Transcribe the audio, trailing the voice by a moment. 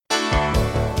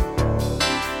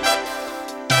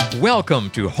Welcome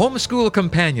to Homeschool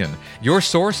Companion, your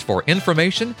source for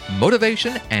information,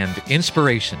 motivation, and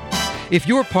inspiration. If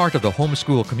you're part of the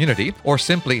homeschool community or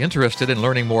simply interested in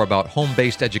learning more about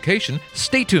home-based education,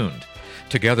 stay tuned.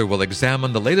 Together we'll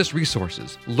examine the latest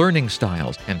resources, learning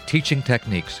styles, and teaching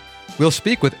techniques. We'll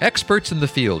speak with experts in the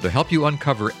field to help you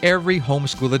uncover every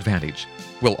homeschool advantage.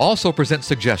 We'll also present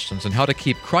suggestions on how to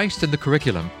keep Christ in the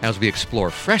curriculum as we explore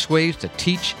fresh ways to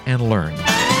teach and learn.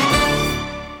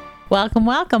 Welcome,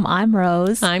 welcome. I'm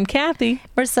Rose. I'm Kathy.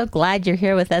 We're so glad you're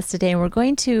here with us today, and we're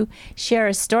going to share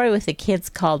a story with the kids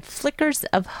called Flickers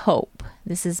of Hope.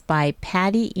 This is by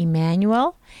Patty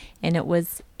Emanuel, and it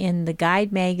was in the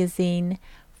Guide Magazine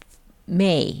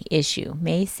May issue,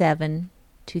 May 7,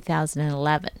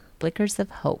 2011. Flickers of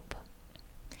Hope.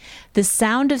 The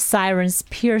sound of sirens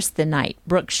pierced the night.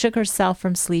 Brooke shook herself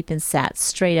from sleep and sat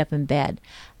straight up in bed.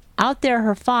 Out there,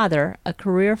 her father, a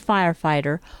career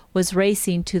firefighter, was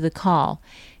racing to the call.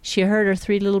 She heard her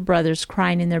three little brothers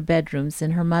crying in their bedrooms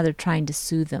and her mother trying to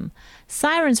soothe them.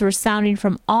 Sirens were sounding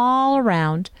from all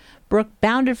around. Brooke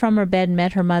bounded from her bed and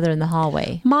met her mother in the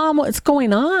hallway. Mom, what's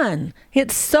going on?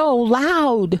 It's so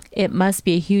loud. It must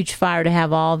be a huge fire to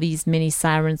have all these many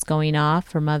sirens going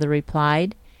off, her mother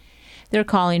replied. They're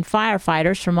calling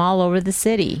firefighters from all over the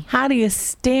city. How do you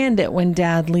stand it when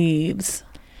Dad leaves?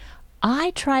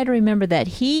 I try to remember that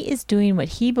he is doing what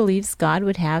he believes God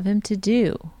would have him to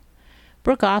do.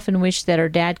 Brooke often wished that her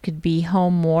dad could be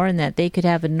home more and that they could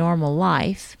have a normal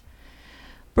life.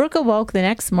 Brooke awoke the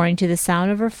next morning to the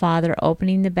sound of her father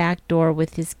opening the back door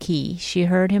with his key. She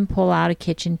heard him pull out a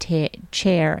kitchen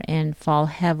chair and fall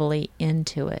heavily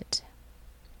into it.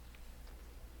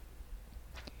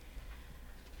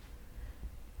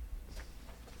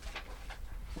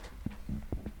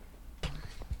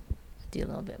 Do a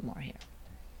little bit more here.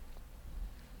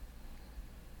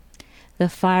 The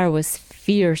fire was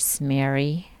fierce,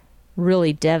 Mary.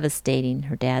 Really devastating,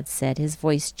 her dad said. His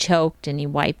voice choked and he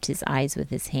wiped his eyes with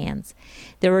his hands.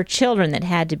 There were children that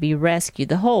had to be rescued.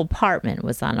 The whole apartment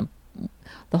was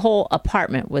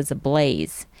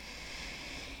ablaze.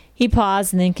 He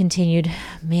paused and then continued,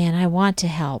 Man, I want to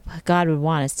help. God would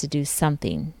want us to do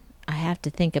something. I have to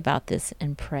think about this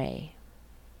and pray.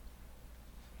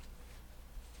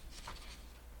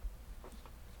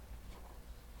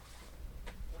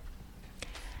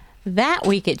 That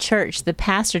week at church, the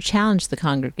pastor challenged the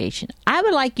congregation. I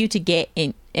would like you to get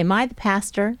in. Am I the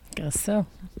pastor? Guess so.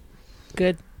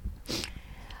 Good.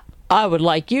 I would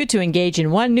like you to engage in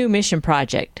one new mission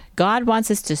project. God wants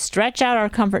us to stretch out our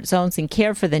comfort zones and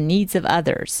care for the needs of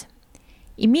others.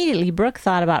 Immediately, Brooke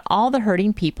thought about all the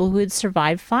hurting people who had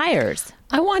survived fires.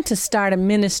 I want to start a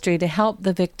ministry to help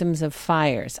the victims of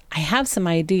fires. I have some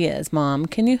ideas, Mom.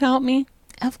 Can you help me?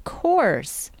 Of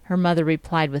course, her mother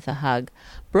replied with a hug.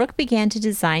 Brooke began to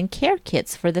design care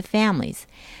kits for the families.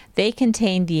 They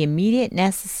contained the immediate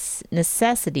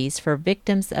necessities for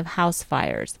victims of house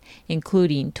fires,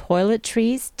 including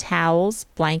toiletries, towels,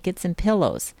 blankets, and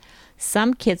pillows.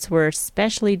 Some kits were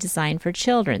specially designed for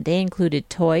children. They included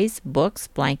toys, books,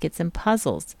 blankets, and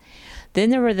puzzles.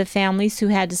 Then there were the families who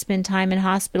had to spend time in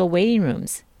hospital waiting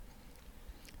rooms.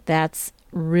 That's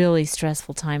really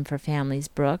stressful time for families,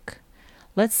 Brooke.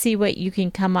 Let's see what you can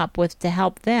come up with to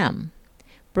help them.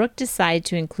 Brooke decided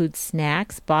to include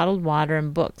snacks, bottled water,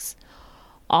 and books.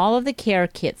 All of the care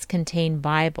kits contain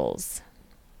Bibles.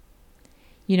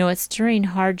 You know, it's during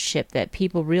hardship that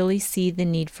people really see the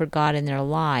need for God in their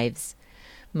lives,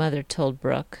 Mother told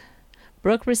Brooke.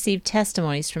 Brooke received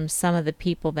testimonies from some of the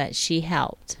people that she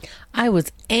helped. I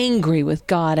was angry with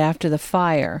God after the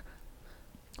fire,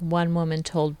 one woman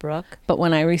told Brooke. But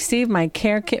when I received my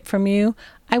care kit from you,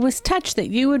 I was touched that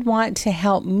you would want to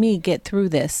help me get through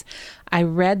this. I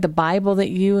read the Bible that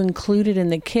you included in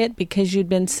the kit because you'd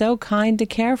been so kind to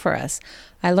care for us.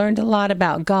 I learned a lot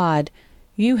about God.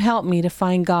 You helped me to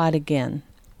find God again.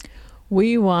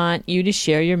 We want you to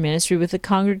share your ministry with the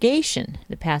congregation,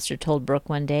 the pastor told Brooke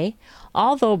one day.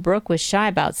 Although Brooke was shy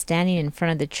about standing in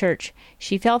front of the church,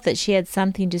 she felt that she had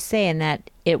something to say and that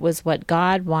it was what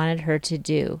God wanted her to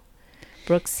do.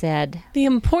 Brooke said, The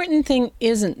important thing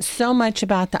isn't so much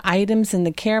about the items in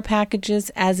the care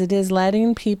packages as it is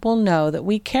letting people know that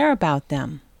we care about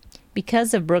them.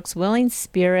 Because of Brooke's willing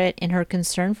spirit and her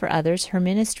concern for others, her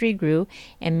ministry grew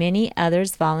and many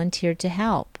others volunteered to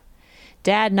help.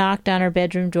 Dad knocked on her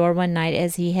bedroom door one night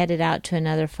as he headed out to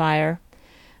another fire.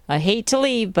 I hate to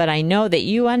leave, but I know that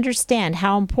you understand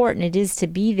how important it is to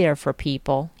be there for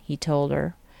people, he told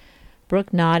her.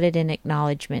 Brooke nodded in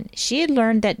acknowledgement. She had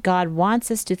learned that God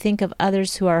wants us to think of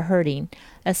others who are hurting,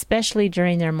 especially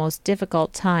during their most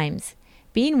difficult times.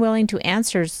 Being willing to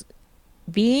answer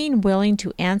being willing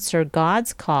to answer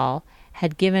God's call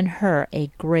had given her a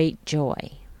great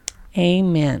joy.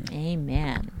 Amen.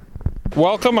 Amen.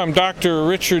 Welcome, I'm Dr.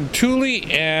 Richard Tooley,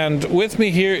 and with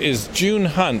me here is June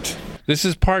Hunt. This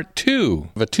is part 2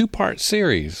 of a 2-part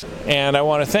series, and I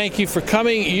want to thank you for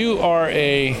coming. You are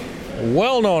a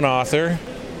well-known author.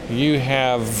 You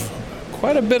have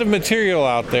quite a bit of material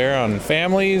out there on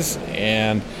families,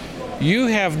 and you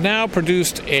have now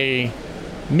produced a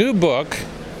new book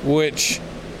which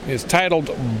is titled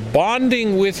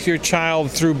Bonding with Your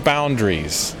Child Through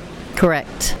Boundaries.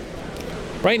 Correct.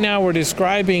 Right now we're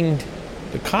describing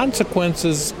the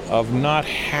consequences of not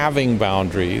having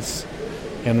boundaries,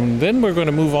 and then we're going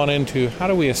to move on into how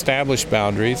do we establish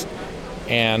boundaries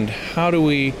and how do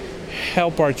we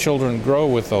help our children grow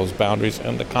with those boundaries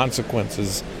and the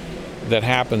consequences that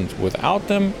happen without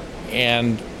them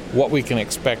and what we can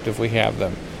expect if we have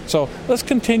them. So let's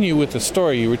continue with the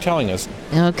story you were telling us.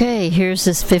 Okay, here's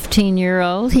this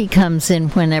 15-year-old. He comes in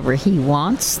whenever he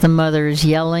wants. The mother is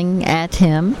yelling at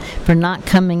him for not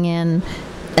coming in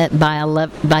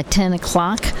by 10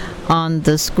 o'clock on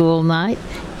the school night.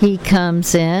 He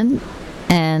comes in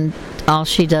and all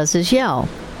she does is yell.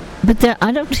 But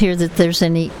I don't hear that there's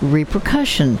any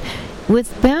repercussion.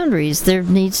 With boundaries, there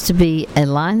needs to be a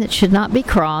line that should not be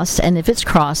crossed, and if it's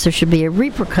crossed, there should be a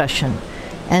repercussion.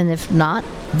 And if not,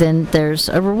 then there's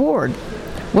a reward.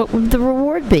 What would the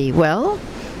reward be? Well,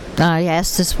 I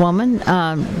asked this woman,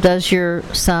 does your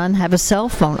son have a cell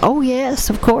phone? Oh, yes,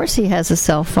 of course he has a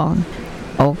cell phone.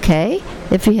 Okay,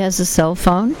 if he has a cell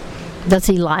phone, does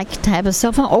he like to have a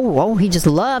cell phone? Oh, he just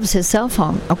loves his cell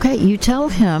phone. Okay, you tell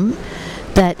him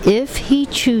that if he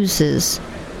chooses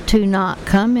to not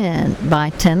come in by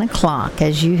 10 o'clock,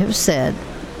 as you have said,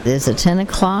 there's a 10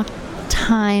 o'clock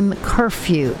time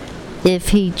curfew. If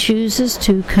he chooses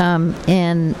to come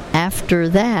in after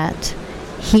that,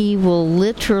 he will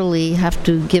literally have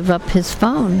to give up his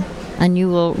phone, and you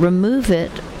will remove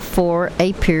it for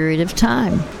a period of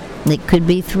time. It could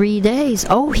be 3 days.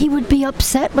 Oh, he would be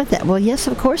upset with that. Well, yes,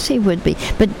 of course he would be.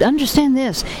 But understand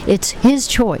this, it's his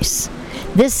choice.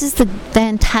 This is the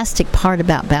fantastic part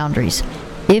about boundaries.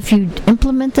 If you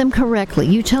implement them correctly,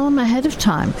 you tell him ahead of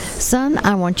time, son,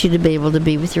 I want you to be able to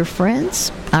be with your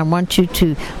friends. I want you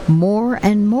to more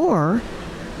and more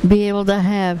be able to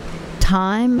have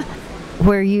time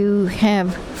where you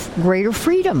have greater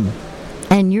freedom.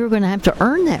 And you're going to have to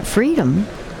earn that freedom.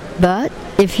 But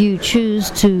if you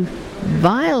choose to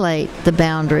violate the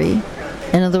boundary,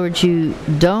 in other words, you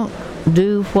don't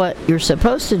do what you're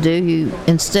supposed to do, you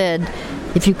instead,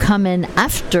 if you come in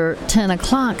after 10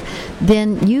 o'clock,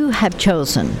 then you have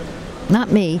chosen,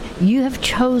 not me, you have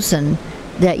chosen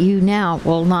that you now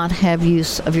will not have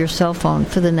use of your cell phone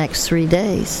for the next 3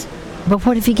 days. But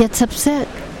what if he gets upset?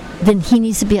 Then he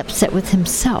needs to be upset with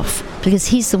himself because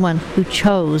he's the one who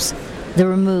chose the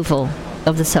removal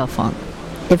of the cell phone.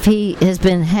 If he has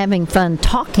been having fun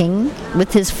talking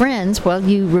with his friends, well,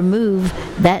 you remove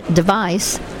that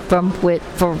device for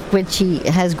which he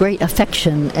has great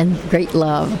affection and great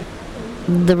love.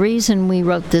 The reason we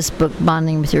wrote this book,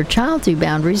 Bonding with Your Child Through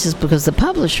Boundaries, is because the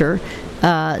publisher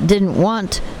didn't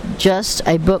want just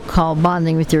a book called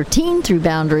Bonding with Your Teen Through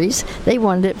Boundaries. They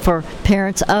wanted it for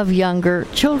parents of younger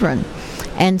children.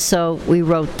 And so we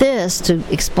wrote this to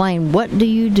explain what do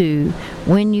you do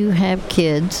when you have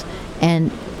kids,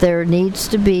 and there needs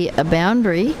to be a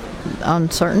boundary on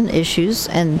certain issues,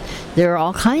 and there are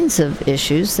all kinds of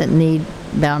issues that need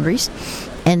boundaries.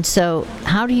 And so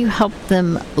how do you help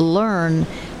them learn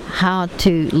how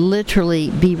to literally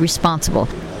be responsible?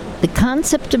 The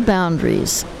concept of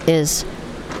boundaries is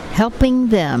helping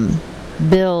them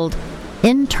build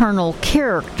internal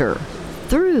character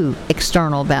through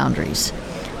external boundaries.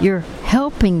 You're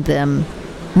helping them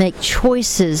make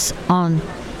choices on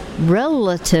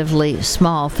relatively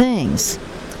small things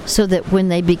so that when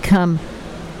they become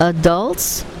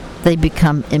adults, they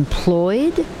become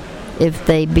employed. If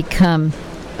they become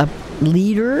a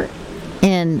leader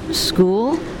in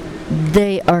school,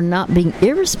 they are not being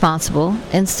irresponsible.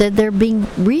 Instead, they're being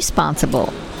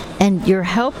responsible. And you're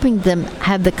helping them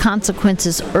have the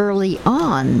consequences early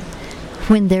on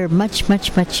when they're much,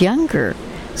 much, much younger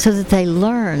so that they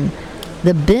learn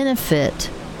the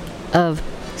benefit of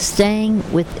staying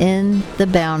within the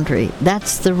boundary.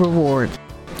 That's the reward.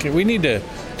 Okay, we need to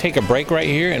take a break right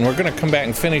here, and we're going to come back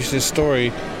and finish this story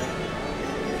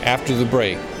after the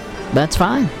break. That's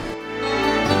fine.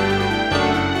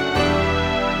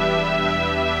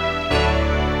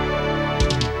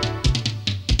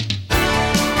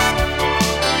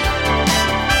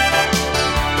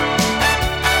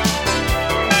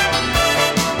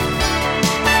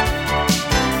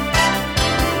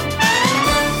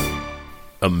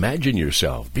 Imagine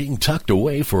yourself being tucked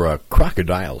away for a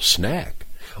crocodile snack.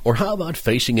 Or how about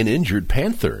facing an injured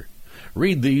panther?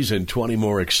 Read these and 20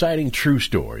 more exciting true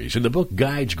stories in the book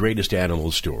Guide's Greatest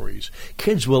Animal Stories.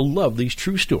 Kids will love these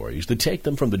true stories that take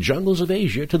them from the jungles of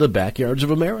Asia to the backyards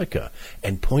of America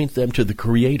and point them to the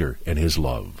Creator and His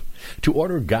love. To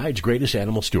order Guide's Greatest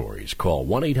Animal Stories, call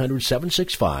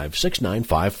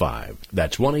 1-800-765-6955.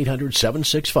 That's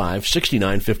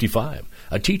 1-800-765-6955.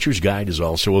 A teacher's guide is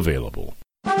also available.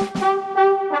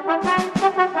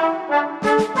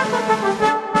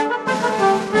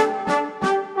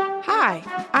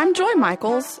 I'm Joy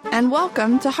Michaels, and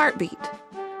welcome to Heartbeat.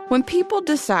 When people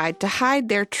decide to hide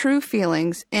their true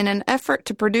feelings in an effort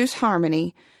to produce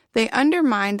harmony, they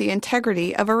undermine the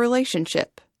integrity of a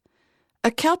relationship. A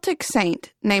Celtic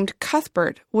saint named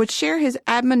Cuthbert would share his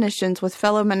admonitions with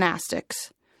fellow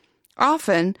monastics.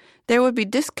 Often, there would be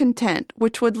discontent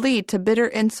which would lead to bitter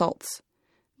insults.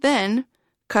 Then,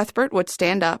 Cuthbert would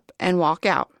stand up and walk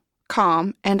out,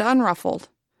 calm and unruffled.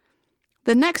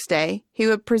 The next day, he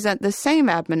would present the same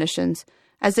admonitions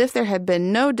as if there had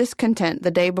been no discontent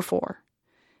the day before.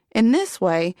 In this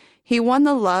way, he won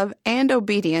the love and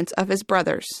obedience of his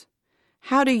brothers.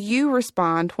 How do you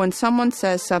respond when someone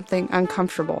says something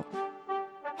uncomfortable?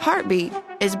 Heartbeat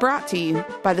is brought to you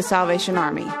by the Salvation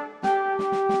Army.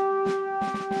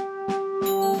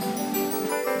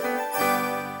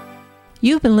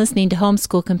 You've been listening to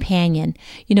Homeschool Companion.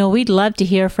 You know, we'd love to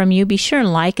hear from you. Be sure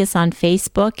and like us on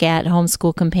Facebook at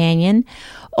Homeschool Companion,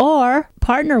 or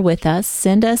partner with us.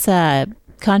 Send us a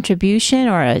contribution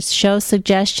or a show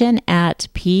suggestion at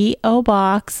P.O.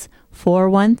 Box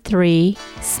 413,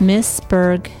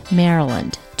 Smithsburg,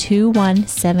 Maryland,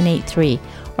 21783.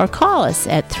 Or call us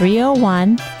at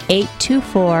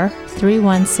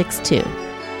 301-824-3162.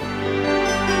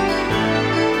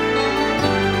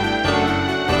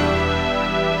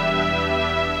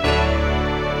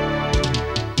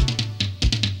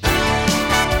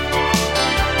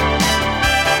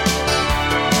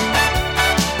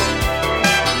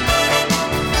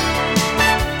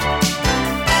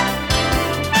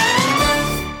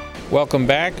 Welcome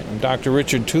back. I'm Dr.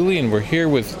 Richard Tooley, and we're here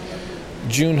with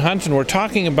June Hunt, and we're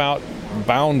talking about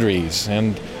boundaries.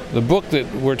 And the book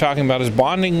that we're talking about is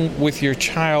Bonding with Your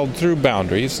Child Through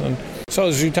Boundaries. And so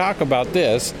as you talk about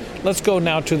this, let's go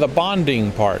now to the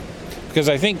bonding part, because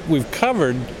I think we've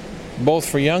covered both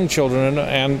for young children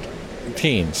and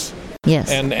teens.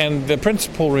 Yes. And the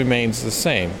principle remains the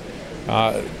same.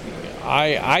 I'll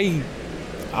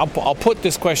put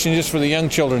this question just for the young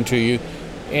children to you,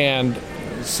 and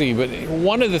see, but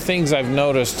one of the things I've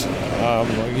noticed,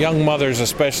 young mothers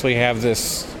especially have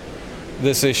this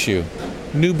issue.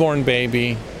 Newborn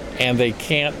baby, and they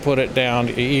can't put it down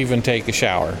to even take a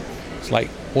shower. It's like,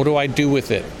 what do I do with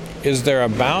it? Is there a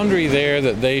boundary there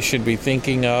that they should be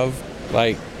thinking of?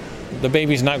 Like, the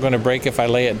baby's not going to break if I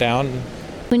lay it down?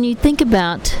 When you think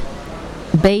about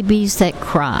babies that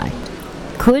cry,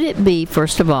 could it be,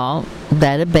 first of all,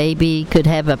 that a baby could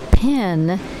have a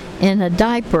pin in a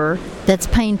diaper that's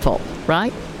painful,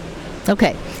 right?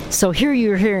 Okay, so here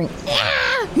you're hearing,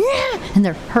 and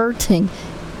they're hurting.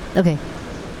 Okay,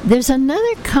 there's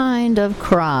another kind of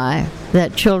cry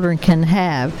that children can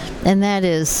have, and that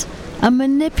is a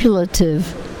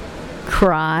manipulative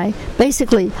cry.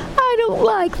 Basically, I don't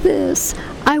like this.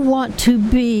 I want to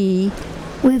be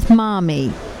with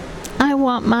mommy. I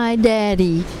want my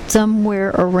daddy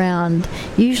somewhere around.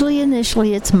 Usually,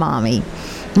 initially, it's mommy.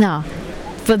 Now,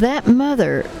 for that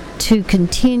mother to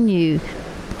continue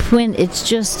when it's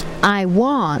just I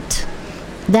want,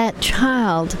 that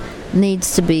child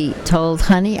needs to be told,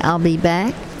 honey, I'll be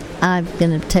back. I'm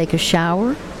going to take a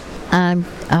shower.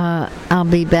 I'll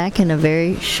be back in a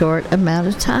very short amount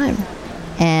of time.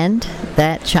 And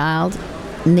that child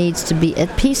needs to be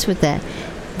at peace with that.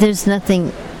 There's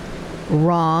nothing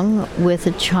wrong with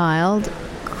a child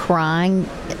crying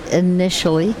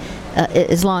initially,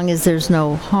 as long as there's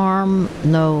no harm,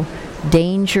 no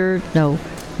danger, no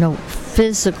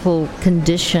physical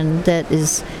condition that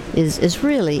is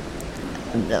really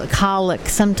colic.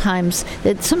 Sometimes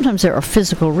there are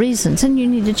physical reasons, and you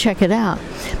need to check it out.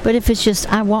 But if it's just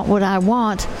I want what I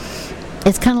want,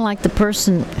 it's kind of like the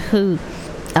person who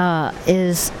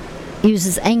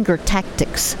uses anger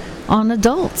tactics on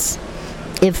adults.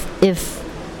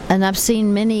 And I've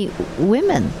seen many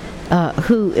women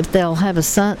who, if they'll have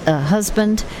a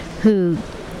husband who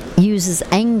uses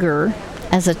anger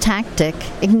as a tactic,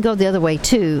 it can go the other way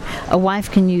too. A wife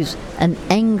can use an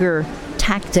anger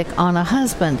tactic on a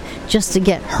husband just to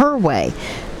get her way.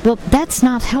 Well, that's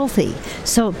not healthy.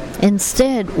 So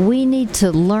instead, we need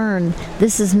to learn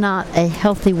this is not a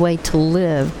healthy way to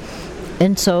live.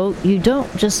 And so you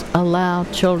don't just allow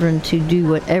children to do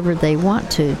whatever they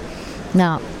want to.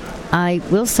 Now, I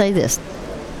will say this.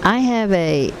 I have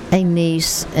a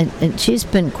niece, and she's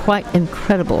been quite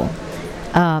incredible.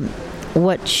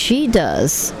 What she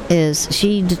does is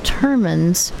she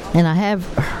determines, and I have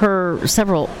her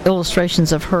several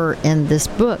illustrations of her in this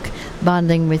book,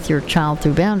 Bonding with Your Child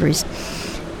Through Boundaries.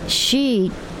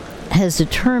 She has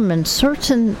determined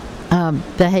certain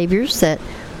behaviors that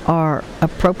are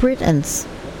appropriate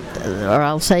or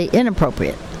I'll say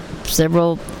inappropriate.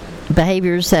 Several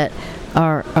behaviors that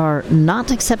are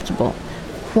not acceptable.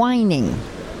 Whining.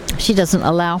 She doesn't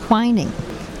allow whining.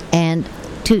 And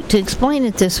to explain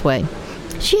it this way,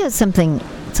 she has something,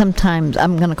 sometimes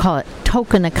I'm going to call it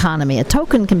token economy. A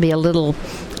token can be a little,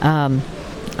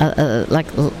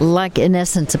 like in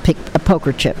essence, a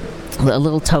poker chip, a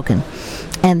little token.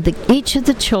 And each of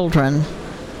the children,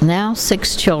 now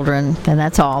 6 children, and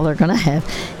that's all they're going to have,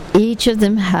 each of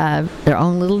them have their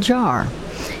own little jar.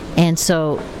 And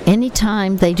so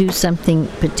anytime they do something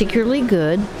particularly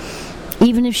good,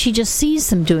 even if she just sees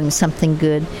them doing something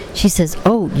good, she says,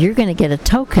 oh, you're going to get a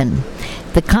token.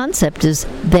 The concept is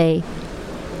they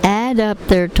add up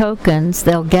their tokens,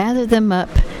 they'll gather them up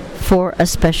for a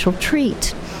special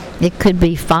treat. It could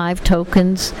be 5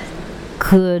 tokens,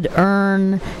 could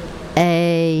earn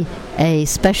a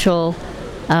special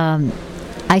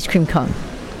ice cream cone,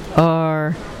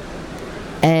 or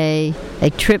a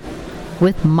trip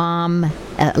with mom,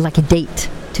 like a date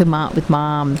with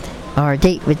mom, or a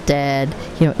date with dad.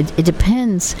 You know, it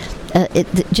depends.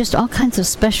 Just all kinds of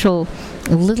special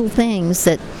little things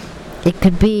that it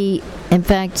could be. In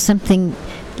fact, something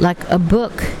like a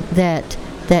book that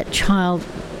child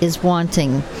is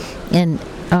wanting,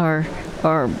 or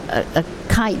a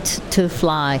kite to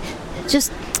fly.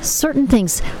 Just certain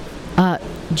things.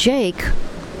 Jake,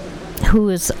 who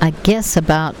is, I guess,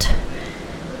 about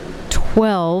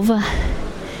 12,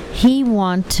 he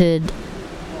wanted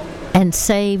and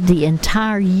saved the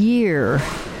entire year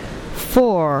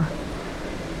for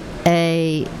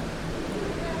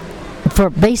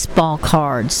baseball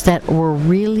cards that were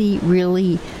really,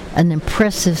 really an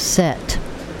impressive set.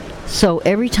 So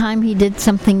every time he did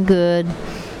something good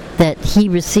that he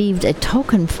received a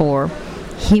token for,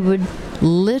 he would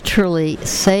literally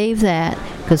save that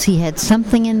because he had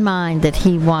something in mind that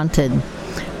he wanted.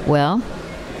 Well,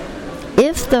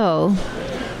 if though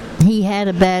he had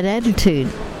a bad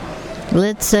attitude,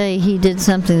 let's say he did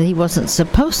something that he wasn't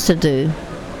supposed to do,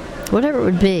 whatever it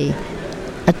would be,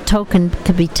 a token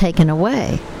could be taken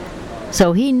away.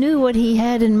 So he knew what he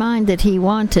had in mind that he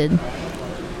wanted,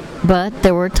 but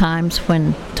there were times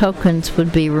when tokens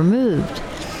would be removed.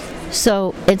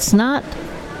 So it's not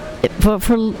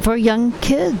for young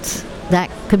kids.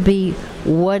 That could be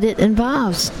what it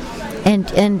involves.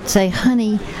 And say,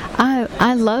 honey,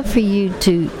 I love for you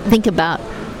to think about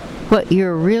what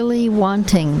you're really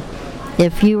wanting.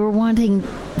 If you were wanting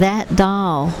that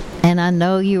doll, and I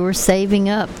know you were saving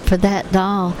up for that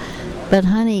doll, but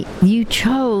honey, you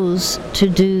chose to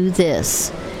do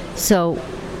this. So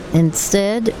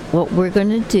instead, what we're going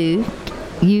to do,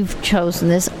 you've chosen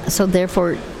this, so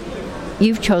therefore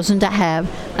you've chosen to have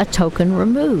a token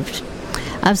removed.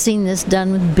 I've seen this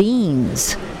done with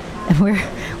beans,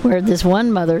 where this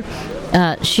one mother,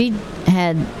 she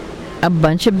had a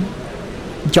bunch of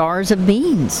jars of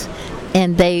beans,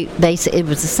 and it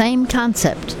was the same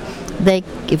concept.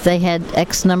 If they had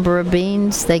X number of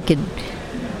beans, they could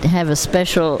have a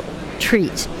special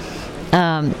treat,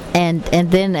 and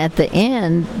then at the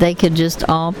end they could just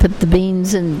all put the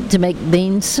beans in to make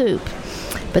bean soup.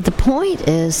 But the point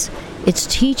is, it's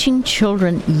teaching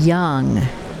children young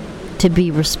to be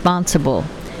responsible,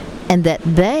 and that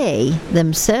they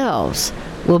themselves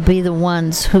will be the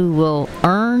ones who will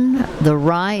earn the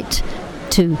right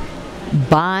to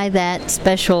buy that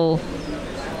special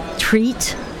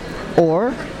treat,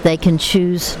 or they can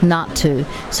choose not to.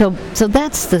 So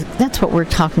that's what we're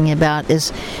talking about.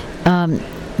 Is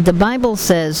the Bible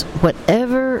says,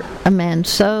 whatever a man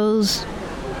sows,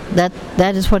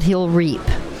 that is what he'll reap.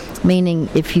 Meaning,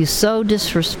 if you sow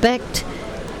disrespect,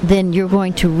 then you're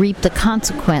going to reap the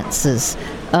consequences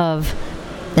and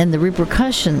the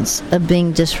repercussions of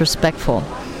being disrespectful.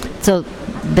 So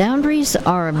boundaries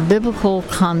are a biblical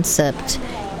concept,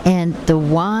 and the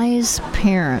wise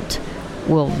parent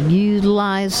will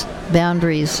utilize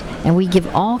boundaries, and we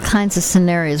give all kinds of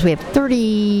scenarios. We have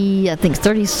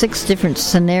 36 different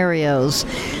scenarios,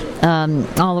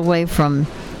 all the way from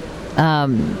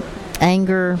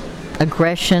anger,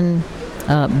 aggression,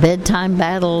 bedtime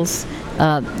battles,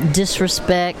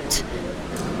 disrespect,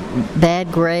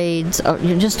 bad grades, or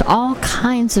just all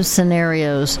kinds of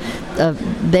scenarios,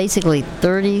 basically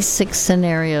 36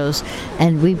 scenarios,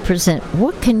 and we present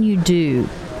what can you do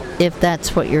if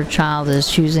that's what your child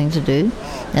is choosing to do.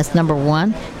 That's number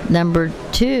one. Number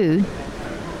two,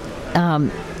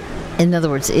 in other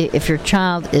words, if your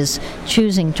child is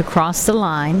choosing to cross the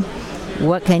line,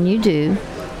 what can you do?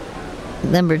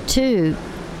 Number two,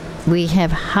 we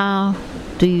have how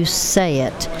do you say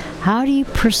it? How do you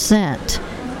present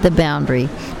the boundary?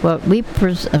 Well,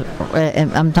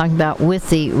 I'm talking about with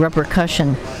the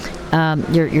repercussion.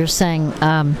 You're saying,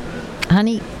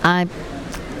 honey, I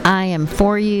am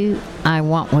for you. I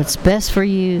want what's best for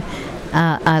you.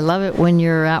 I love it when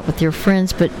you're out with your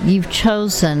friends, but you've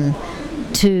chosen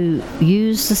to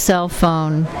use the cell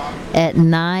phone at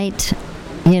night.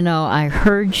 I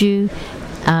heard you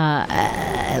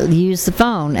use the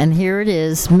phone, and here it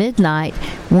is, midnight,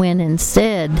 when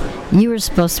instead you were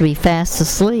supposed to be fast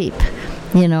asleep,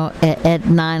 at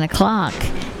 9 o'clock,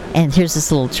 and here's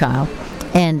this little child.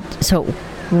 And so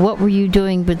what were you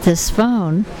doing with this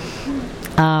phone?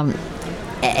 And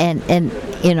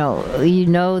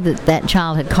that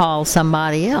child had called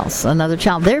somebody else, another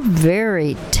child. They're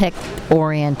very tech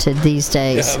oriented these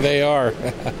days. Yeah, they are.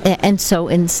 And so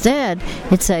instead,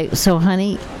 so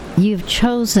honey, you've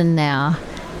chosen now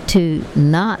to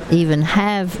not even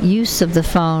have use of the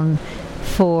phone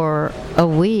for a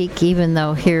week, even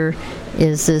though here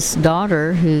is this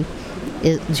daughter who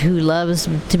loves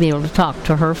to be able to talk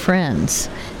to her friends.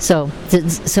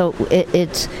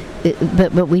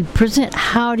 But we present,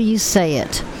 how do you say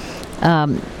it?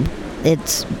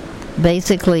 It's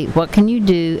basically, what can you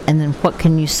do, and then what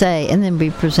can you say, and then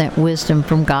we present wisdom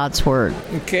from God's Word.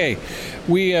 Okay,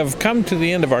 we have come to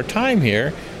the end of our time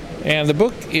here, and the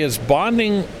book is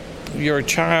Bonding Your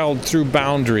Child Through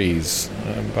Boundaries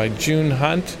by June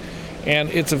Hunt, and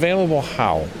it's available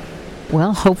how?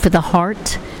 Well, Hope for the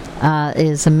Heart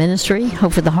is a ministry,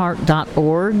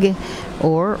 hopefortheheart.org,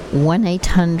 or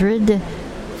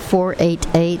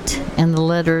 1-800-488 and the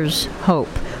letters HOPE,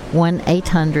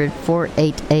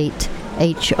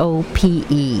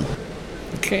 1-800-488-HOPE.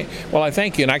 Okay, well, I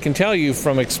thank you, and I can tell you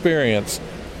from experience,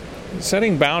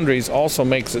 setting boundaries also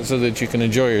makes it so that you can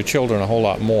enjoy your children a whole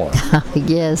lot more.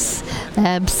 Yes,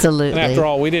 absolutely. And after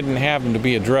all, we didn't have them to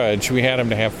be a drudge, we had them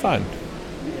to have fun.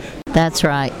 That's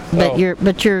right. But your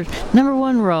number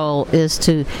one role is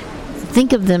to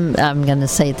think of them, I'm going to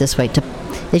say it this way,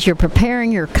 is you're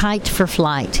preparing your kite for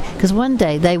flight, because one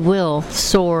day they will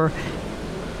soar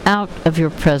outside of your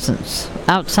presence,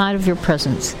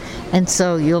 and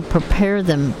so you'll prepare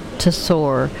them to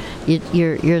soar.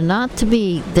 You're not to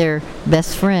be their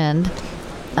best friend,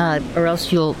 or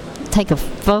else you'll take a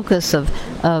focus of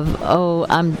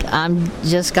I'm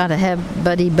just got to have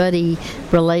buddy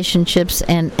relationships,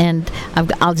 and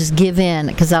I'll just give in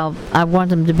because I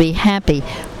want them to be happy.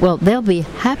 Well, they'll be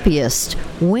happiest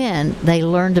when they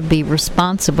learn to be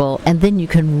responsible, and then you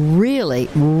can really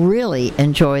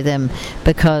enjoy them,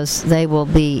 because they will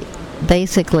be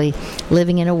basically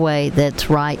living in a way that's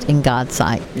right in God's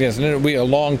sight. Yes, and it'll be a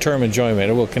long-term enjoyment.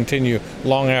 It will continue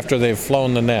long after they've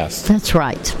flown the nest. That's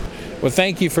right. Well,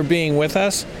 thank you for being with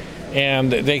us,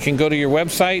 and they can go to your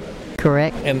website.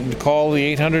 Correct. And call the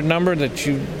 800 number that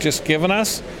you've just given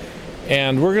us,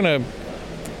 and we're going to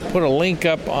put a link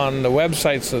up on the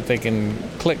website so that they can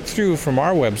click through from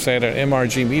our website at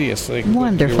MRG Media, so they can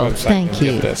Wonderful. Go to your website Thank and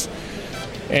you. get this.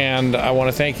 And I want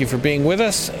to thank you for being with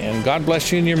us, and God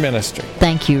bless you in your ministry.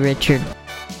 Thank you, Richard.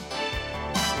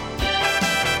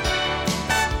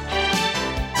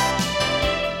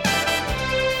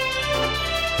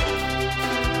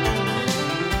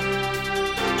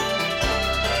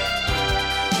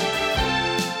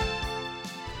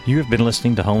 You have been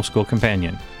listening to Homeschool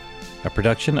Companion, a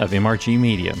production of MRG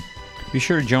Media. Be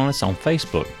sure to join us on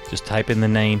Facebook. Just type in the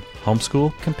name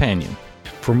Homeschool Companion.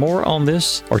 For more on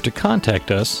this, or to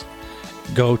contact us,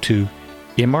 go to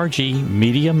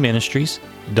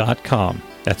mrgmediaministries.com.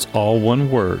 That's all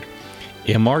one word,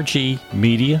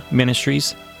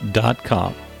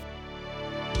 mrgmediaministries.com.